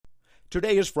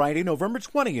Today is Friday, November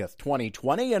 20th,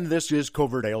 2020, and this is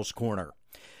Coverdale's Corner.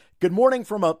 Good morning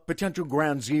from a potential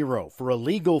ground zero for a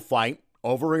legal fight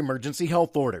over emergency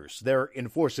health orders, their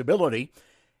enforceability,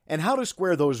 and how to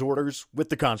square those orders with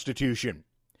the Constitution.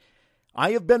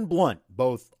 I have been blunt,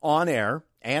 both on air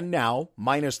and now,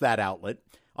 minus that outlet,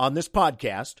 on this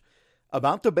podcast,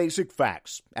 about the basic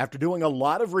facts after doing a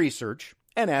lot of research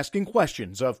and asking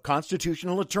questions of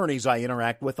constitutional attorneys I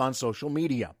interact with on social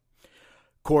media.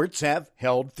 Courts have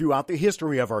held throughout the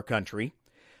history of our country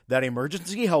that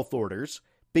emergency health orders,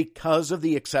 because of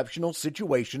the exceptional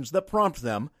situations that prompt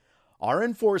them, are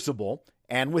enforceable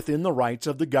and within the rights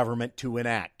of the government to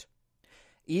enact.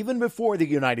 Even before the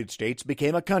United States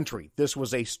became a country, this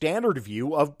was a standard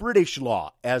view of British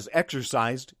law as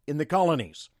exercised in the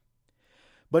colonies.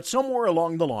 But somewhere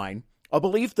along the line, a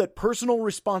belief that personal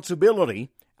responsibility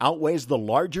outweighs the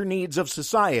larger needs of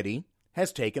society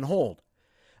has taken hold.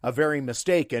 A very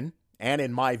mistaken, and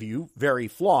in my view, very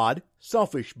flawed,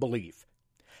 selfish belief.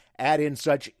 Add in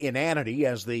such inanity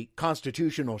as the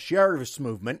constitutional sheriff's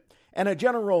movement and a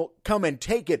general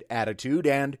come-and-take-it attitude,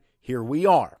 and here we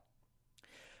are.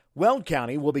 Weld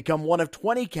County will become one of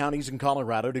 20 counties in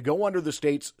Colorado to go under the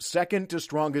state's second to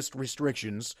strongest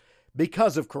restrictions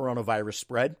because of coronavirus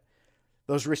spread.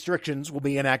 Those restrictions will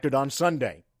be enacted on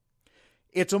Sunday.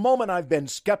 It's a moment I've been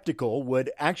skeptical would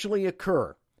actually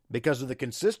occur, because of the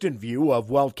consistent view of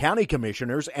Weld County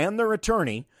commissioners and their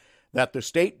attorney that the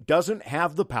state doesn't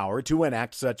have the power to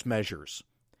enact such measures.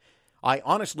 I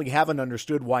honestly haven't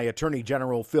understood why Attorney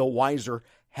General Phil Weiser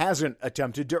hasn't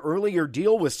attempted to earlier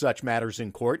deal with such matters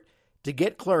in court to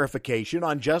get clarification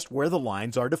on just where the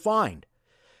lines are defined.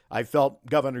 I felt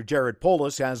Governor Jared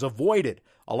Polis has avoided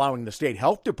allowing the state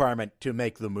health department to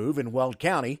make the move in Weld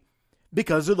County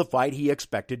because of the fight he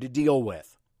expected to deal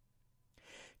with.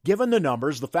 Given the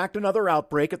numbers, the fact another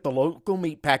outbreak at the local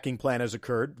meatpacking plant has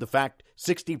occurred, the fact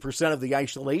 60% of the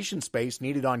isolation space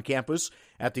needed on campus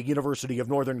at the University of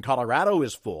Northern Colorado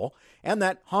is full, and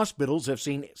that hospitals have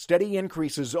seen steady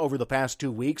increases over the past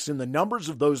 2 weeks in the numbers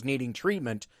of those needing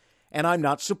treatment, and I'm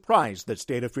not surprised that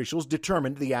state officials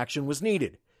determined the action was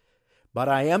needed. But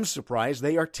I am surprised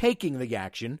they are taking the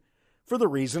action for the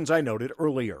reasons I noted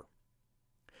earlier.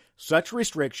 Such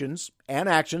restrictions and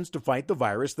actions to fight the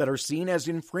virus that are seen as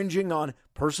infringing on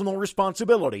personal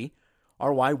responsibility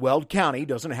are why Weld County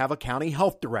doesn't have a county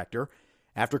health director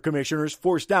after commissioners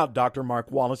forced out Dr.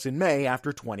 Mark Wallace in May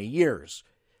after 20 years.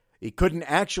 He couldn't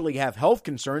actually have health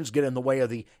concerns get in the way of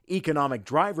the economic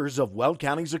drivers of Weld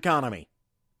County's economy.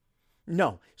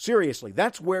 No, seriously,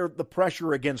 that's where the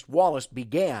pressure against Wallace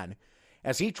began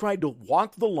as he tried to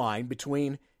walk the line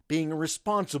between being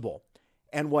responsible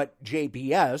and what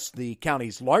JPS, the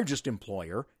county's largest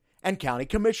employer, and county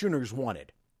commissioners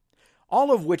wanted.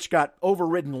 All of which got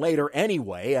overridden later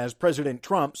anyway, as President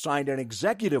Trump signed an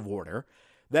executive order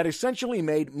that essentially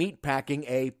made meatpacking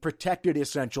a protected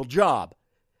essential job,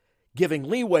 giving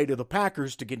leeway to the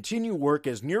packers to continue work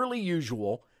as nearly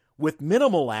usual with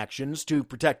minimal actions to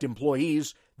protect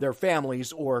employees, their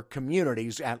families, or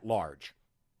communities at large.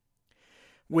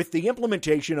 With the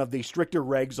implementation of the stricter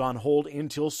regs on hold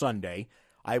until Sunday,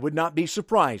 I would not be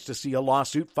surprised to see a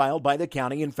lawsuit filed by the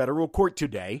county in federal court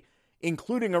today,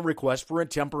 including a request for a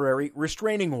temporary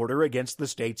restraining order against the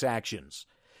state's actions.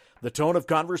 The tone of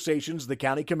conversations the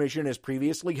county commission has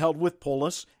previously held with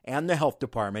Polis and the health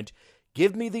department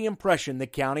give me the impression the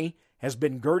county has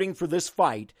been girding for this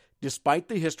fight despite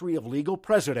the history of legal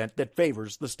precedent that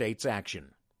favors the state's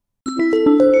action.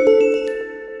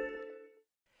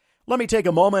 Let me take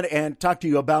a moment and talk to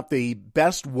you about the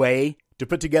best way to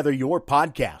put together your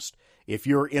podcast. If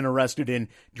you're interested in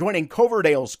joining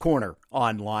Coverdale's Corner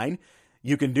online,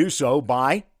 you can do so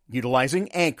by utilizing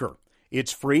Anchor.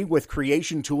 It's free with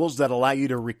creation tools that allow you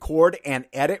to record and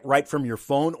edit right from your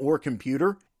phone or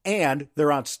computer, and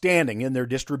they're outstanding in their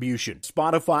distribution.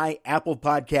 Spotify, Apple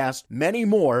Podcasts, many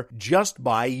more, just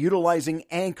by utilizing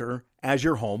Anchor as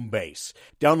your home base.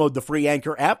 Download the free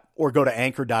Anchor app or go to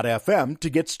anchor.fm to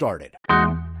get started.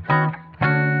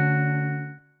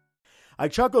 I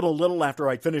chuckled a little after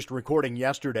I finished recording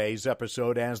yesterday's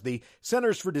episode as the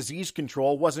Centers for Disease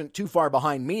Control wasn't too far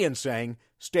behind me in saying,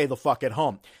 stay the fuck at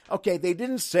home. Okay, they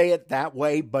didn't say it that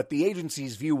way, but the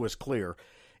agency's view was clear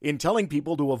in telling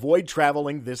people to avoid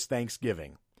traveling this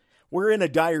Thanksgiving. We're in a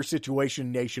dire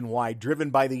situation nationwide, driven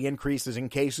by the increases in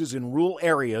cases in rural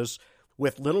areas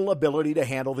with little ability to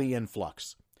handle the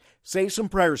influx. Say some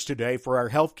prayers today for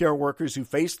our healthcare workers who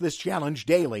face this challenge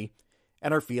daily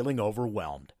and are feeling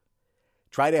overwhelmed.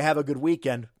 Try to have a good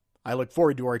weekend. I look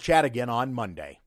forward to our chat again on Monday.